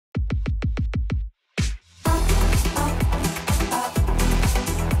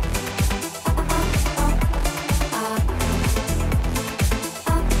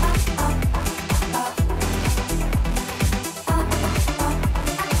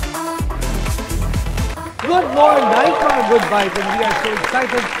Good morning, mga good vibes, and we are so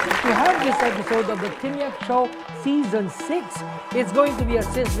excited to have this episode of the TMF Show Season 6. It's going to be a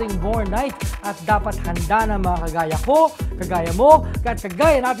sizzling more night at dapat handa na mga kagaya ko, kagaya mo, at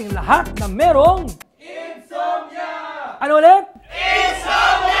kagaya nating lahat na merong insomnia! Ano ulit?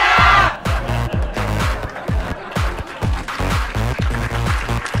 Insomnia!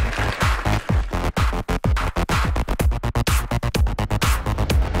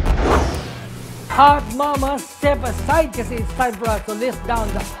 Hot mama, step aside kasi it's time for us to list down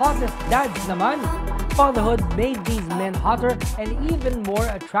the hottest dads naman. Fatherhood made these men hotter and even more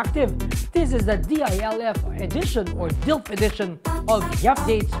attractive. This is the DILF edition or DILF edition of Yap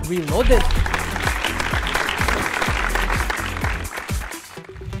Dates Reloaded.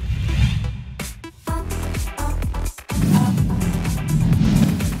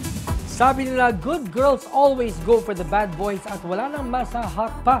 Sabi nila, good girls always go for the bad boys at wala nang masahak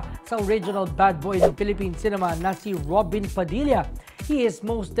pa sa original bad boy ng Philippine cinema na si Robin Padilla. He is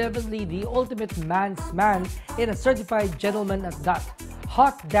most definitely the ultimate man's man and a certified gentleman at that.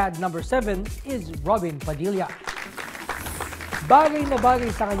 Hot dad number 7 is Robin Padilla. Bagay na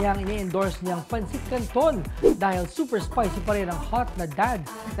bagay sa kanyang ini-endorse niyang Pansit Canton dahil super spicy pa rin ang hot na dad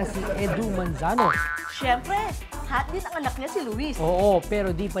na si Edu Manzano. Siyempre, hot din ang anak niya si Luis. Oo,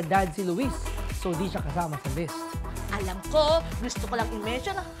 pero di pa dad si Luis, so di siya kasama sa list. Alam ko, gusto ko lang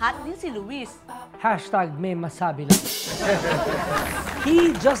i-mention na hot din si Luis. Hashtag may masabi lang.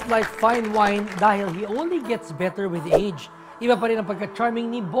 He just like fine wine dahil he only gets better with age. Iba pa rin ang pagka-charming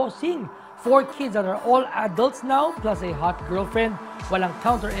ni Bossing. 4 kids that are all adults now, plus a hot girlfriend. Walang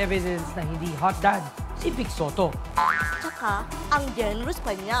counter-evidence na hindi hot dad, si Vic Soto. Tsaka, ang generous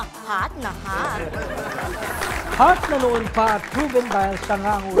pa niya, hot na hot. Hot na noon pa at proven dahil siya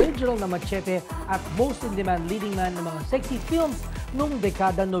nga ang original na machete at most in-demand leading man ng mga sexy films noong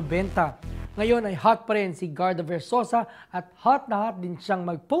dekada 90. Ngayon ay hot pa rin si Garda Versosa at hot na hot din siyang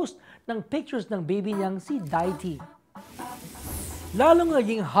mag-post ng pictures ng baby niyang si Daiti. Lalong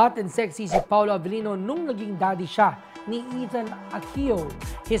naging hot and sexy si Paolo Avellino nung naging daddy siya ni Ethan Aquino.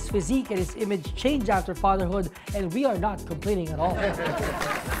 His physique and his image changed after fatherhood and we are not complaining at all.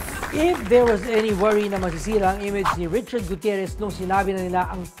 If there was any worry na masisira ang image ni Richard Gutierrez nung sinabi na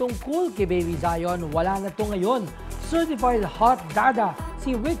nila ang tungkol kay Baby Zion, wala na to ngayon. Certified hot dada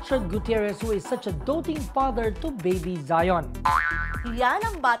si Richard Gutierrez who is such a doting father to Baby Zion. Yan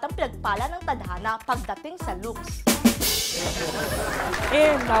ang batang pinagpala ng tadhana pagdating sa looks.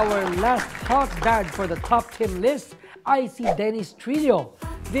 And our last hot dad for the top 10 list, I see Dennis Trillo.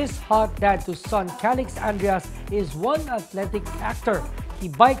 This hot dad to son Calix Andreas is one athletic actor. He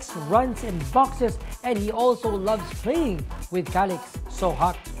bikes, runs, and boxes, and he also loves playing with Calix. So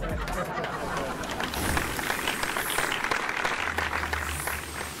hot.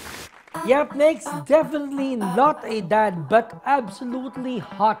 Yep, next, definitely not a dad, but absolutely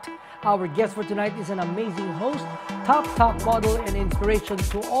hot. Our guest for tonight is an amazing host, top model and inspiration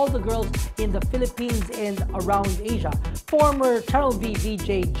to all the girls in the Philippines and around Asia. Former Channel V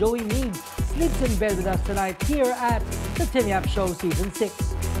DJ Joey Mead sleeps in bed with us tonight here at the TMF Show Season 6.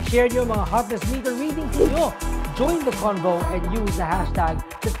 Share your mga hotness meter readings ninyo. Join the convo and use the hashtag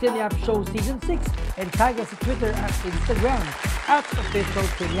the TMF Show Season 6 and tag us sa Twitter at Instagram at official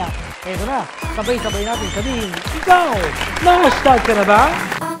TMF. Eto na, sabay-sabay natin sabihin, ikaw, na-hashtag ka na ba?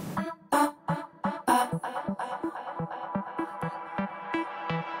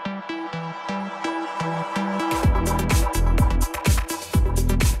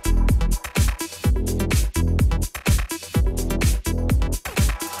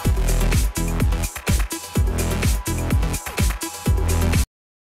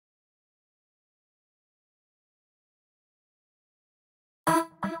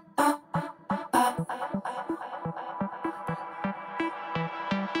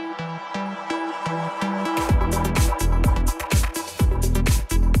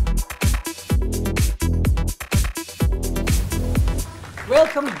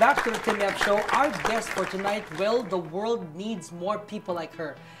 Welcome back to the TMF Show. Our guest for tonight, well, the world needs more people like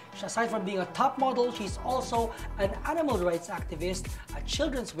her. Aside from being a top model, she's also an animal rights activist, a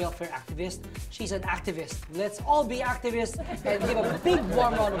children's welfare activist. She's an activist. Let's all be activists and give a big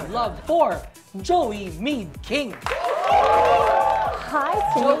warm round of love for Joey Mead King. Hi,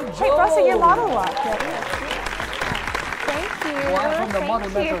 Joe. Hey, Rosa, your model watch. Thank you. One from the model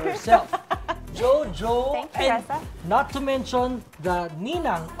mentor herself. Jojo, Thank you, and Reza. not to mention the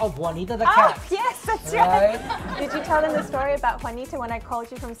ninang of Juanita the cat. Oh, yes, that's right. Did you tell them the story about Juanita when I called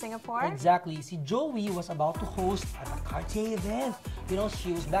you from Singapore? Exactly. See, Joey was about to host at a Cartier event. You know,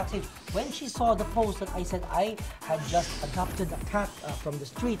 she was backstage. when she saw the post that I said I had just adopted a cat from the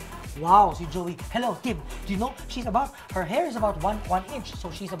street, wow, si Joey, hello, Tim, do you know, her hair is about one inch,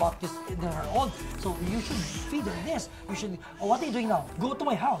 so she's about this in her old, so you should feed her this, what are you doing now? Go to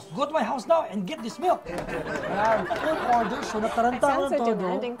my house now and get this milk. Full order, so nataranta ko Sounds so ng todo.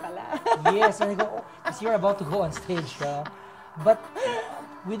 demanding pala. Yes, and I go, because you're about to go on stage, but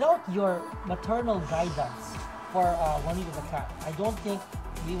without your maternal guidance for Juanita the cat, I don't think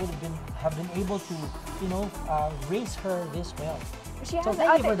we would have been able to, raise her this well. She has So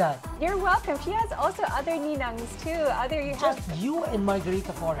thank you for that. You're welcome. She has also other ninangs too. Just you and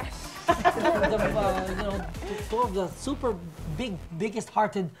Margarita Flores. Two of the super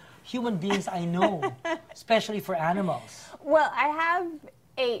biggest-hearted human beings I know, especially for animals. Well, I have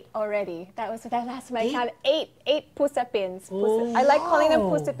 8 already. That was that last time I counted. 8 pusapins. Oh, I like calling them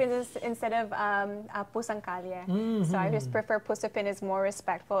wow. pusapins instead of pusang kalye. So I just prefer pusapin is more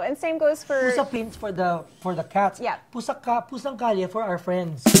respectful. And same goes for Pusapins for the cats. Yeah. Pusang kalye for our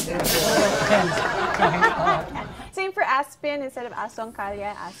friends. same for aspin instead of asong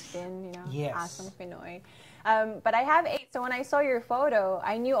kalye, aspin. Yes. Asong Pinoy. But I have 8, so when I saw your photo,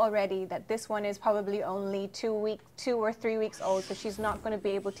 I knew already that this one is probably only 2 or 3 weeks old, so she's not going to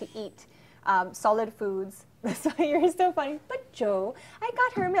be able to eat solid foods. That's why you're so funny. But Joe, I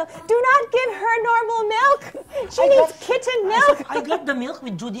got her milk. Do not give her normal milk. She needs kitten milk. I got the milk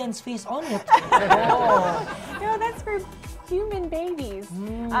with Julian's face on it. No, that's for human babies.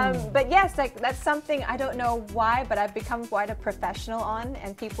 But yes, that's something I don't know why, but I've become quite a professional on,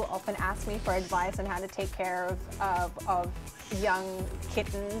 and people often ask me for advice on how to take care of young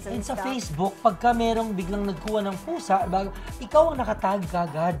kittens and Sa stuff. Facebook, pagka merong biglang nagkuha ng pusa, ikaw ang nakatag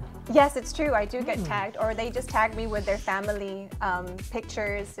kagad. Yes, it's true. I do get tagged, or they just tag me with their family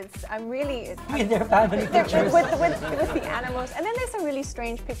pictures. With their family pictures. with the animals, and then there's some really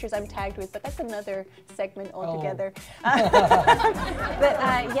strange pictures I'm tagged with, but that's another segment altogether. But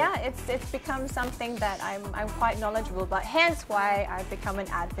yeah, it's become something that I'm quite knowledgeable about. Hence why I've become an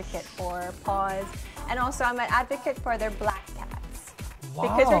advocate for paws, and also I'm an advocate for their black cats. Wow.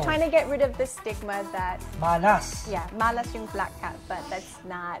 Because we're trying to get rid of the stigma that Malas. yeah, malas yung black cat, but that's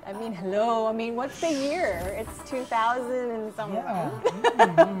not. I mean, hello. I mean, what's the year? It's 2000 and something. Yeah.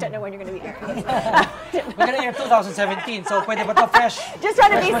 Don't know when you're going to be airing. We're gonna air 2017, so pwede ba to fresh? Just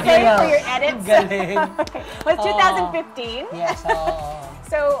trying to be fresh safe material. for your edits. Galing. Well, it's 2015. Yes.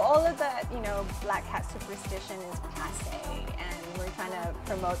 So all of the, black cat superstition is passe, and we're trying to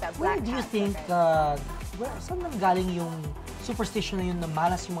promote that Where black do you cats think, are saan nanggaling yung superstition na yun na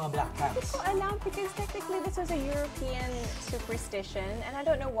malas yung mga black cats? Well, alam, because technically this was a European superstition, and I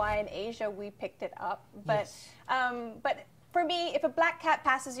don't know why in Asia we picked it up. But but for me, if a black cat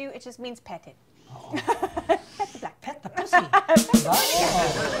passes you, it just means pet it. Pet the black cat. Pet the pussy. Diba?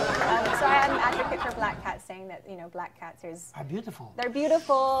 So I am an advocate for black cats, saying that black cats Are beautiful. they're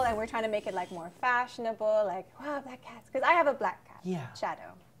beautiful, and we're trying to make it like more fashionable. Like, wow, black cats, because I have a black cat, Yeah.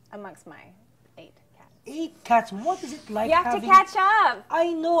 Shadow, amongst my 8 cats. 8 cats. What is it like You have to having... catch up.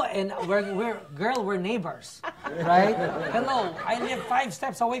 I know, and we're neighbors, right? Hello, I live 5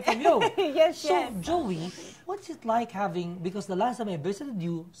 steps away from you. Yes, So, yes. Joey, what's it like having, because the last time I visited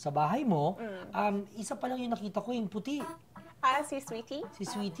you sa bahay mo, isa pa lang yung nakita ko, yung puti. See Sweetie. Si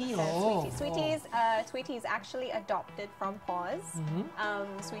Sweetie, Sweetie is actually adopted from Paws.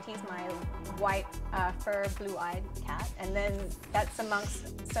 Sweetie's my white fur blue-eyed cat, and then that's amongst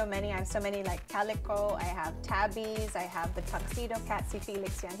so many. I have so many like calico. I have tabbies. I have the tuxedo cat. Si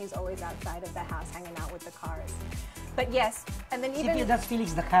Felix, and he's always outside of the house hanging out with the cars. But yes, and then even That's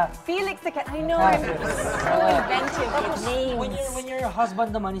Felix the cat. Felix the cat. I know, I'm so inventive with names. When your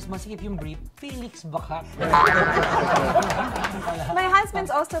husband naman is masikip yung brief, Felix baka. My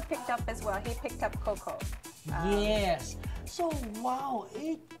husband's also picked up as well. He picked up Coco. Yes. So, wow,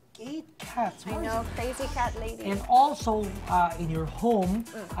 8 cats. I know, crazy cat lady. And also, in your home,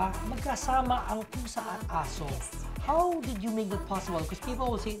 magkasama ang pusa at aso. How did you make that possible? Because people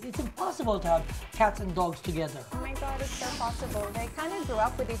will say it's impossible to have cats and dogs together. Oh my God, it's so possible. They kind of grew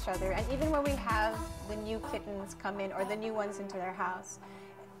up with each other, and even when we have the new kittens come in or the new ones into their house,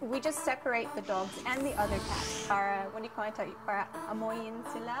 we just separate the dogs and the other cats. Para, what do you call it? Para amoyin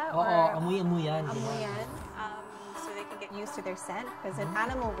sila? Oo, amuy-amuyan. Amuyan. So they can get used to their scent. Because in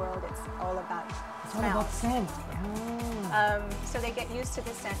animal world, it's all about It's all about scent. so they get used to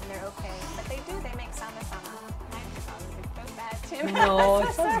the scent and they're okay. But they make sama-sama. So bad, Tim. No, So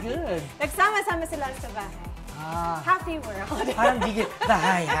it sounds sorry. good. Nagsama-sama sila sa bahay. Happy world. Parang digit.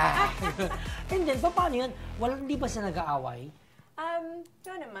 Dahay, ha. And then, paano yun? Hindi ba sila nag-aaway?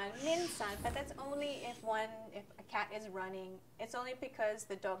 No naman, minsan, but that's only if a cat is running. It's only because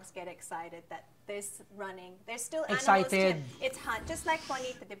the dogs get excited that there's running. There's still animals Excited. it's hunt. Just like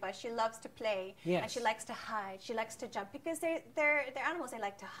Juanita, diba? She loves to play and Yes. she likes to hide. She likes to jump because they're animals. They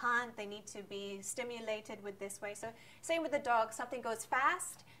like to hunt. They need to be stimulated with this way. So same with the dog. Something goes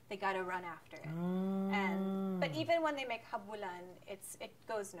fast, they gotta run after it. But even when they make habulan, it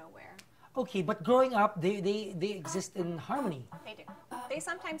goes nowhere. Okay, but growing up, they exist in harmony. They do. They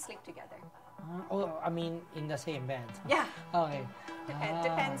sometimes sleep together. I mean, in the same bed. Yeah. Okay.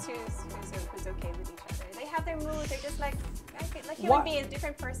 Depends who's okay with each other. They have their moods. They're just like human What- beings,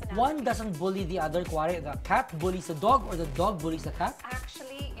 different personalities. One doesn't bully the other. Kuwari, the cat bullies the dog, or the dog bullies the cat.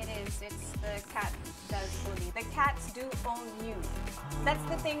 Actually, it is. It's the cat does bully. The cats do own you. That's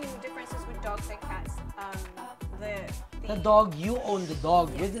the thing. Differences with dogs and cats. The dog, you own the dog.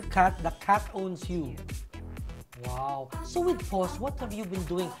 With the cat owns you. Wow. So with PAWS, what have you been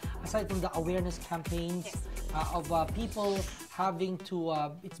doing aside from the awareness campaigns of people having to?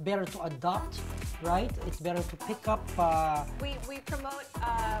 It's better to adopt, right? It's better to pick up. We promote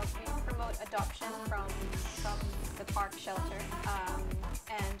adoption from the park shelter,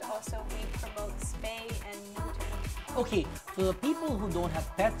 and also we promote spay and neuter. Okay, for the people who don't have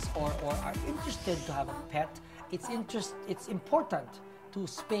pets or are interested to have a pet, it's important to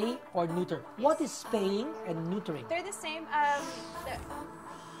spay or neuter. What is spaying and neutering? They're the same. The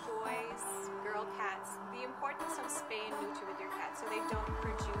boys, girl cats. The importance of spay and neuter with your cat so they don't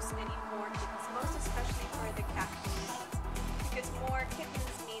produce any more kittens. Most especially for the cat communities, because more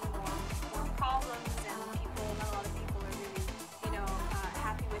kittens mean more problems, and not a lot of people are really,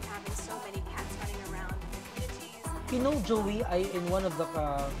 happy with having so many cats running around in the communities. You know, Joey, in one of the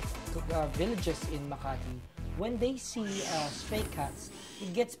villages in Makati, when they see stray cats,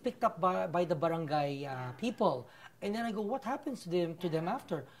 it gets picked up by the barangay people. And then I go, what happens to them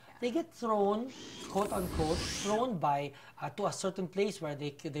after? They get thrown, quote unquote, thrown to a certain place where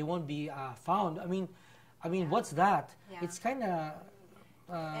they won't be found. I mean, what's that? Yeah. It's kind of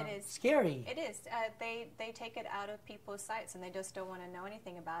It is scary. It is. They take it out of people's sights and they just don't want to know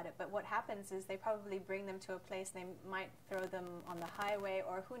anything about it. But what happens is they probably bring them to a place. They might throw them on the highway,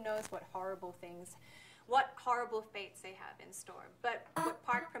 or who knows what horrible fates they have in store. But what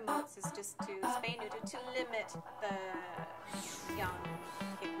Park promotes is just to spay neuter, to limit the young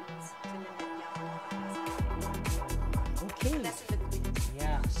kittens, to limit young. Okay. That's in the community.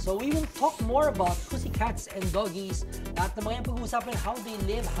 Yeah. So we will talk more about pussycats and doggies. Lahat ng mga yung pag-uusapan, how they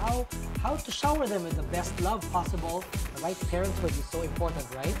live, how to shower them with the best love possible. The right parenthood is so important,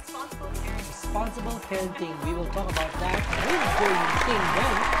 right? Responsible parenting. Responsible parenting. We will talk about that with Joey King when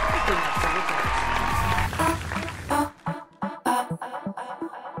we come back to return.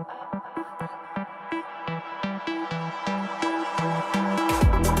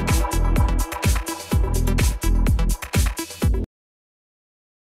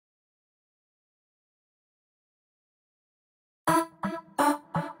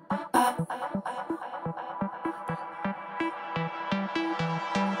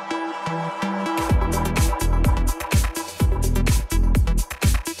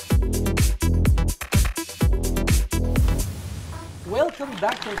 Welcome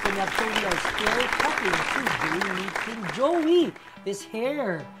back to Connect. So we are still talking to meeting Joey. This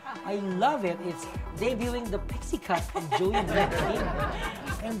hair, I love it. It's debuting the pixie cut of Joey King.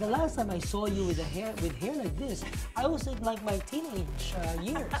 And the last time I saw you with hair like this, I was in like my teenage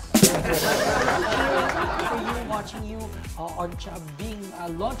years. For you, watching you on being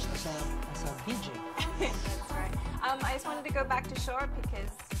launched as a DJ. That's right. I just wanted to go back to shore because,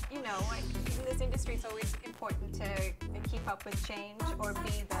 in this industry, it's always important to keep up with change or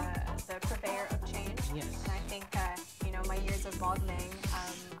be the purveyor of change. Yes. And I think, my years of modeling,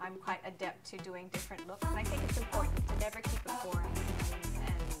 I'm quite adept to doing different looks. And I think it's important to never keep it boring.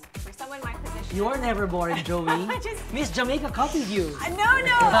 And for someone in my position... You are never boring, Joey. Miss Jamaica copied you. No,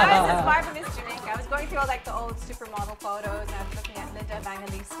 I was inspired by Miss Jamaica. I was going through all the old supermodel photos, and I was looking at Linda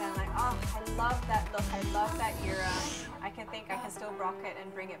Evangelista, and I love that look. I love that era. I can still rock it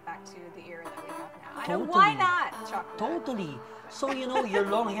and bring it back to the era that we have now. I know, why not? Totally. So, your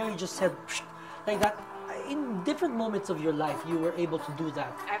long hair, you just said like that. In different moments of your life, you were able to do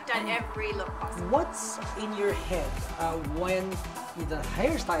that. I've done every look possible. What's in your head when the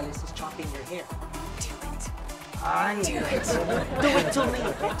hairstylist is chopping your hair? Do it. Do it. Do it to me.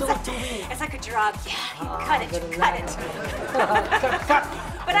 Do it to me. It's like a drug. Yeah, cut it. Cut.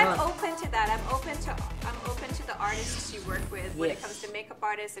 But I'm open to that. I'm open to the artists you work with when it Yes. comes to makeup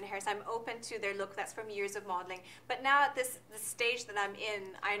artists and hairstylists. I'm open to their look. That's from years of modeling. But now at this stage that I'm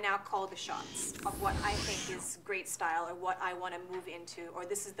in, I now call the shots of what I think is great style or what I want to move into, or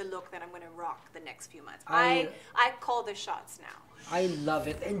this is the look that I'm going to rock the next few months. I call the shots now. I love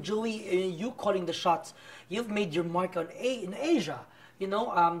it. And Joey, you calling the shots, you've made your mark in Asia. You know,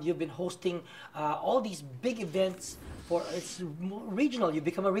 you've been hosting all these big events. It's regional. You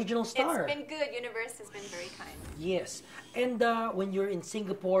become a regional star. It's been good. Universe has been very kind. Yes. And when you're in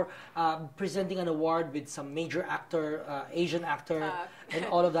Singapore, presenting an award with some major actor, Asian actor, and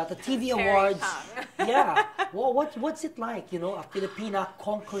all of that, the TV Very awards. hung. Yeah. Well, what's it like, you know, a Filipina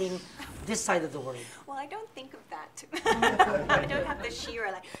conquering this side of the world? Well, I don't think of that. I don't have the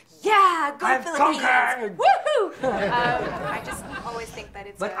sheer like, yeah, go I've Philippines! conquered! Woohoo! I just always think that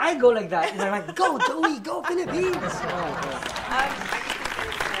it's. But I go like that. And I'm like, go, Joey, go, Philippines! I just think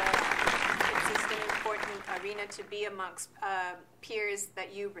that it's just an important arena to be amongst peers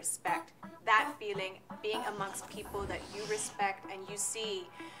that you respect. That feeling, being amongst people that you respect and you see.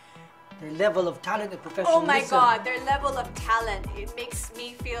 Their level of talent and professionalism. Oh my God, their level of talent. It makes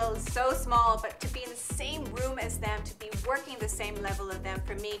me feel so small, but to be in the same room as them, to be working the same level of them,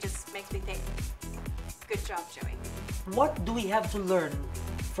 for me just makes me think, good job, Joey. What do we have to learn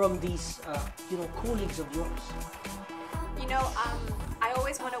from these, colleagues of yours? You know, I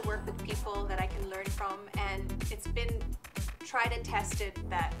always want to work with people that I can learn from, and it's been tried and tested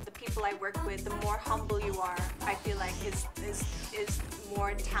that the people I work with, the more humble you are, I feel like is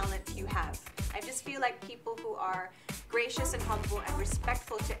more talent you have. I just feel like people who are gracious and humble and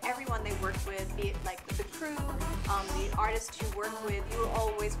respectful to everyone they work with, be it like the crew, the artists you work with, you will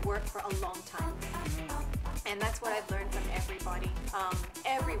always work for a long time. And that's what I've learned from everybody,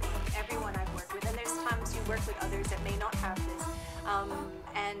 everyone I've worked with. And there's times you work with others that may not have this,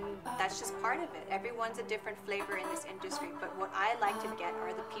 and that's just part of it. Everyone's a different flavor in this industry, but what I like to get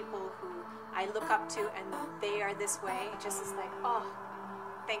are the people who I look up to and they are this way, just as like, oh,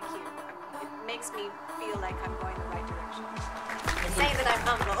 thank you. It makes me feel like I'm going the right direction. Saying that I'm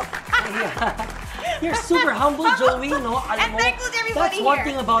humble. Yeah. You're super humble, Joey, no? Alam And mo, thankful to everybody that's one here.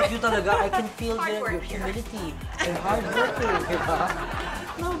 thing about you talaga. I can feel Hard your work here. humility and hard working, diba?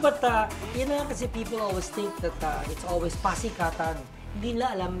 No, but yun na kasi people always think that it's always pasikatan. Hindi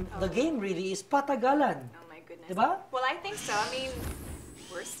nila alam, the game really is patagalan. Oh my goodness. Diba? Well, I think so. I mean,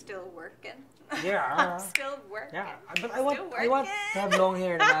 we're still working. Yeah. I'm still working. Yeah, but I want Still to have long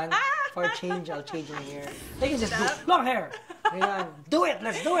hair, naman. For a change, I'll change my hair. They can just do long hair. Ayan. Do it,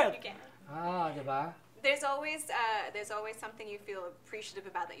 let's do it. You can. Diba? There's always something you feel appreciative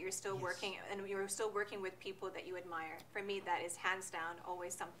about, that you're still working and you're still working with people that you admire. For me, that is hands down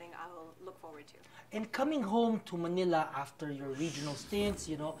always something I will look forward to. And coming home to Manila after your regional stints,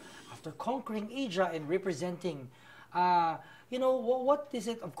 you know, after conquering Asia and representing, what is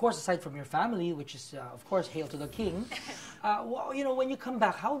it? Of course, aside from your family, which is, of course, hail to the king. When you come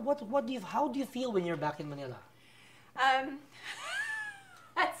back, how do you feel when you're back in Manila?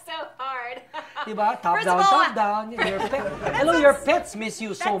 That's so hard. Diba? Top First of down, all, top down. Your pets miss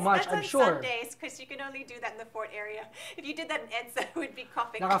you so much, that's I'm on sure. Sundays, because you can only do that in the Fort area. If you did that in EDSA, it would be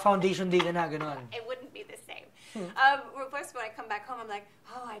coughing. Naka-foundation day ka na, ganon. It wouldn't be the same. First, when I come back home, I'm like,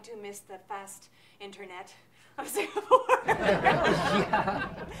 oh, I do miss the fast internet of Singapore. Yeah.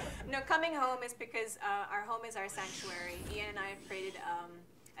 No, coming home is because our home is our sanctuary. Ian and I have created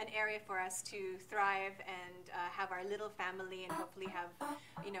an area for us to thrive and have our little family and hopefully have,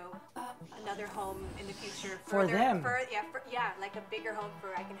 another home in the future. For them? Like a bigger home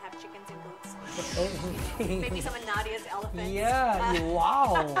for I can have chickens and goats. Maybe some of Nadia's elephants. Yeah,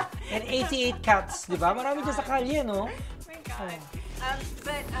 wow. And 88 cats, di ba? Marami dyan sa kalye, no? Oh my God.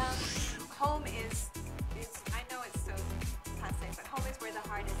 But home is, I know it's so passe, but home is where the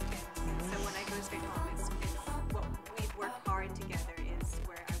heart is in. And so when I go straight home, it's what we've worked hard together is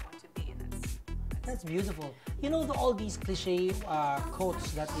where I want to be. That's beautiful. You know, all these cliche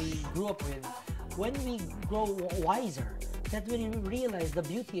quotes that we grew up with, when we grow wiser, that we realize the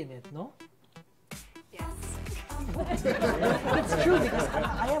beauty in it, no? Yes. It's true, because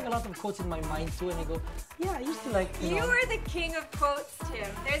I have a lot of quotes in my mind too, and I go, yeah, I used to like, You are the king of quotes, Tim.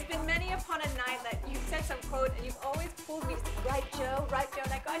 There's been many upon a night that you've said some quote and you've always pulled me to say, right, Joe, right, Joe.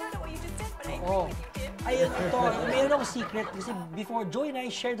 And I go, I don't know what you just said, but I agree with you, Tim. Ayun, ito, mayroon akong secret kasi before Joy and I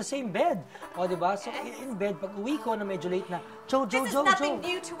share the same bed. O, diba? So, in bed, pag uwi ko na medyo late na, Joe. This is nothing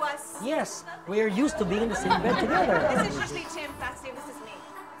new to us. Yes, we are used to being in the same bed together. This is usually Tim, Fasty, this is me.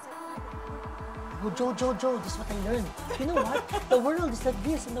 Oh, Joe, this is what I learned. You know what? The world is like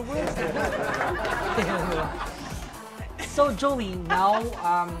this and the world is like that. So, Joey, now,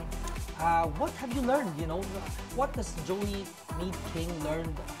 What have you learned? What does Joey Mead King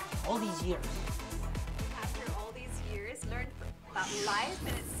learned all these years? After all these years, learned about life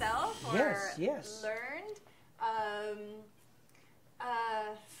in itself, or Yes. learned,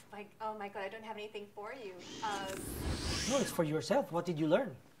 like, oh my God, I don't have anything for you. No, it's for yourself. What did you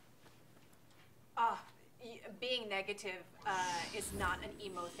learn? Being negative is not an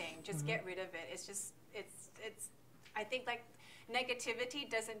emo thing. Just get rid of it. It's just, it's. I think like negativity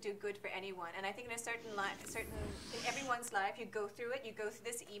doesn't do good for anyone. And I think in in everyone's life, you go through it. You go through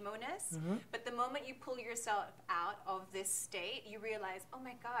this emo-ness. But the moment you pull yourself out of this state, you realize, oh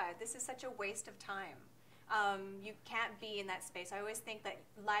my God, this is such a waste of time. You can't be in that space. I always think that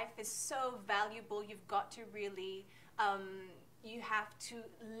life is so valuable. You've got to really, you have to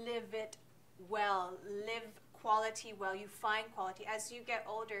live it well, live quality well. You find quality. As you get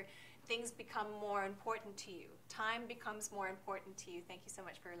older, things become more important to you. Time becomes more important to you. Thank you so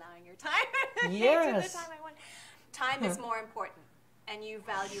much for allowing your time. Yes. To the time I want. Time is more important, and you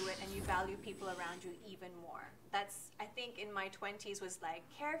value it, and you value people around you even more. That's, I think, in my 20s was like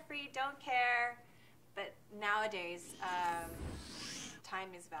carefree, don't care. But nowadays,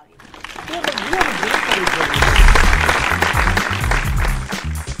 time is valuable. We have a great story.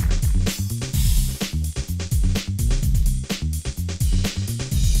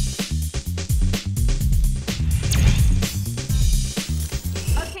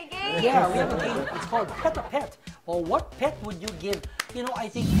 Okay, game. Yeah, we have a game. It's called Pet a Pet. Or what pet would you give? I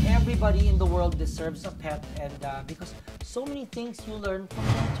think everybody in the world deserves a pet, and because so many things you learn from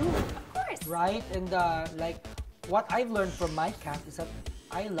them too. Of course. Right? And like what I've learned from my cat is that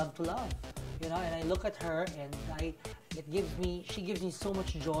I love to love. And I look at her and she gives me so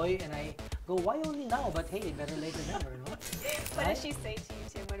much joy, and I go, why only now? But hey, better late than never, no? What does she say to you,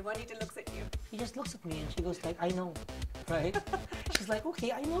 Tim, when Juanita looks at you? She just looks at me and she goes like, I know, right? She's like,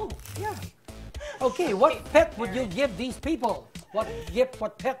 okay, I know, yeah. Okay, what pet would you give these people? What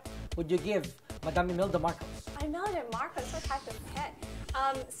pet would you give Madame Imelda Marcos? Imelda Marcos, what type of pet?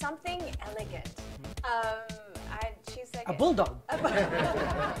 Something elegant. She's like A bulldog.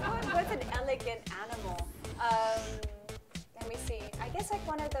 What's an elegant animal? Let me see. I guess like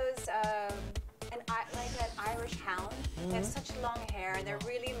one of those, like an Irish hound. They have such long hair and they're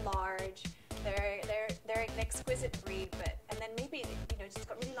really large. They're an exquisite breed, and then maybe just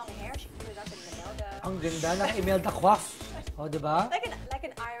got really long hair. She can put it up in Imelda. Ang ganda ng Imelda Coif. Oh, diba? Like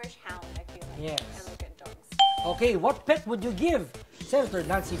an Irish hound, I feel like. Yes. Elegant dogs. Okay, what pet would you give Senator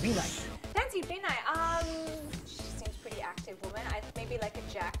Nancy Binay? Nancy Binay, she seems pretty active woman. Maybe like a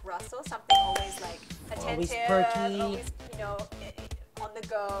Jack Russell, something always like attentive, Always perky. always, on the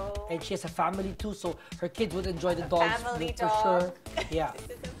go. And she has a family too, so her kids would enjoy the dogs Family for dog. sure. Yeah.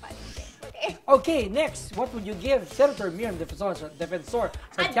 This is a funny thing. Okay. Okay, next, what would you give Senator Miriam Defensor A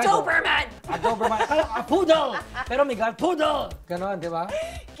Santiago? Doberman! A Doberman. A poodle! Pero Miguel, poodle! Ganon, di ba?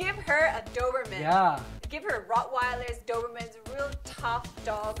 Give her a Doberman. Yeah. Give her Rottweilers, Dobermans, real tough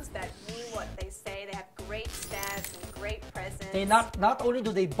dogs that mean what they say. They have great stats and great presence. They not only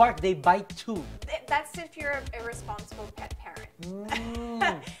do they bark, they bite too. That's if you're a responsible pet parent.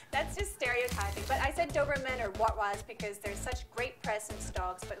 That's just stereotyping. But I said Doberman or Rottweilers because they're such great presence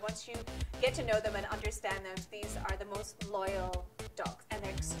dogs. But once you get to know them and understand them, these are the most loyal dogs, and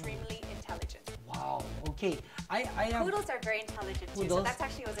they're extremely intelligent. Wow. Okay. I have Poodles are very intelligent too. So Poodles. that's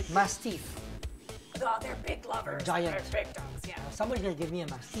actually was a good. Mastiff. Oh, they're big lovers. Giant. They're big dogs. Yeah. Somebody's gonna give me a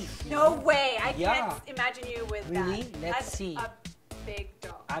Mastiff. No way! I Yeah. can't imagine you with Really? that. Let's That's see. A big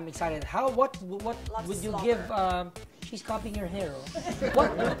dog. I'm excited. What Lots would of you slaughter. give? She's copying your hair.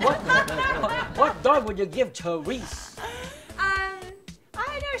 What dog would you give Therese? I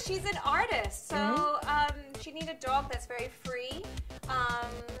don't know. She's an artist, so she needs a dog that's very free.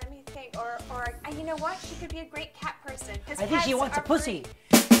 Let me think. Or you know what? She could be a great cat person. I think she wants a pussy.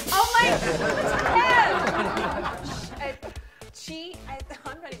 Oh my God!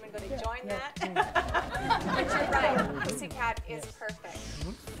 I'm not even going to join that. But you're right. Pussycat is perfect.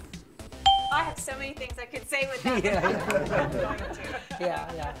 I have so many things I could say with that.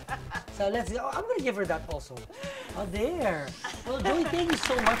 Yeah. So let's see. I'm going to give her that also. Oh, there. Well, Joey, thank you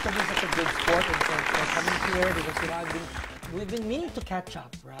so much for being such a good sport and for coming here because we've been meaning to catch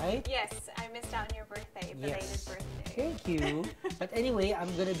up, right? Yes, I missed out on your birthday, belated birthday. Thank you. But anyway,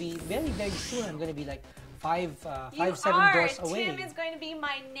 I'm going to be very, very soon. I'm going to be like 7 doors away. Tim is going to be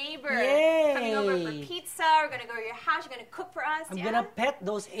my neighbor. Yay. Coming over for pizza. We're going to go to your house. You're going to cook for us. I'm going to pet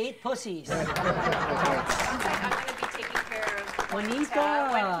those 8 pussies. Sounds like I'm going to be taking care of Juanita.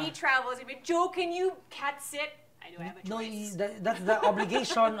 When he travels, he'll be, Joe, can you cat sit? I do have a No, choice. that's the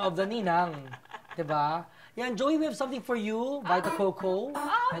obligation of the ninang. Diba? Yeah, and Joey, we have something for you. Vita Coco.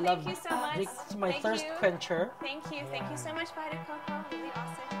 Thank you so much. This is my Thank thirst you. quencher. Thank you so much, Vita Coco. Really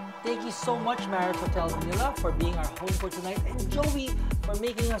awesome. Thank you so much, Marriott Hotel Manila, for being our home for tonight, and Joey for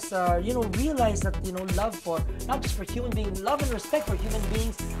making us, realize that love for not just for human beings, love and respect for human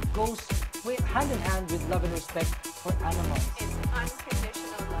beings goes hand in hand with love and respect for animals. It's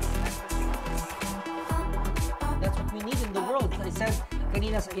unconditional love. That's what we want. That's what we need in the world. I said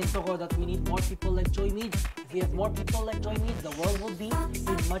kanina sa intro ko that we need more people like Joy Mead. If we have more people like Joy Mead, the world will be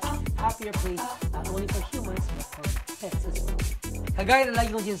a much happier place, not only for humans, but for pets as well. Kagaya na lagi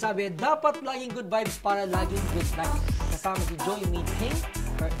kong sinasabi, dapat laging good vibes para laging good night. Kasama si Joy Mead King,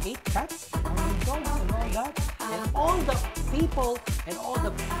 her 8 cats, and dogs and all that, and all the people and all the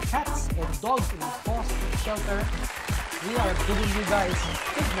cats and dogs in the foster shelter. We are giving you guys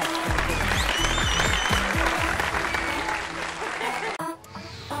good night.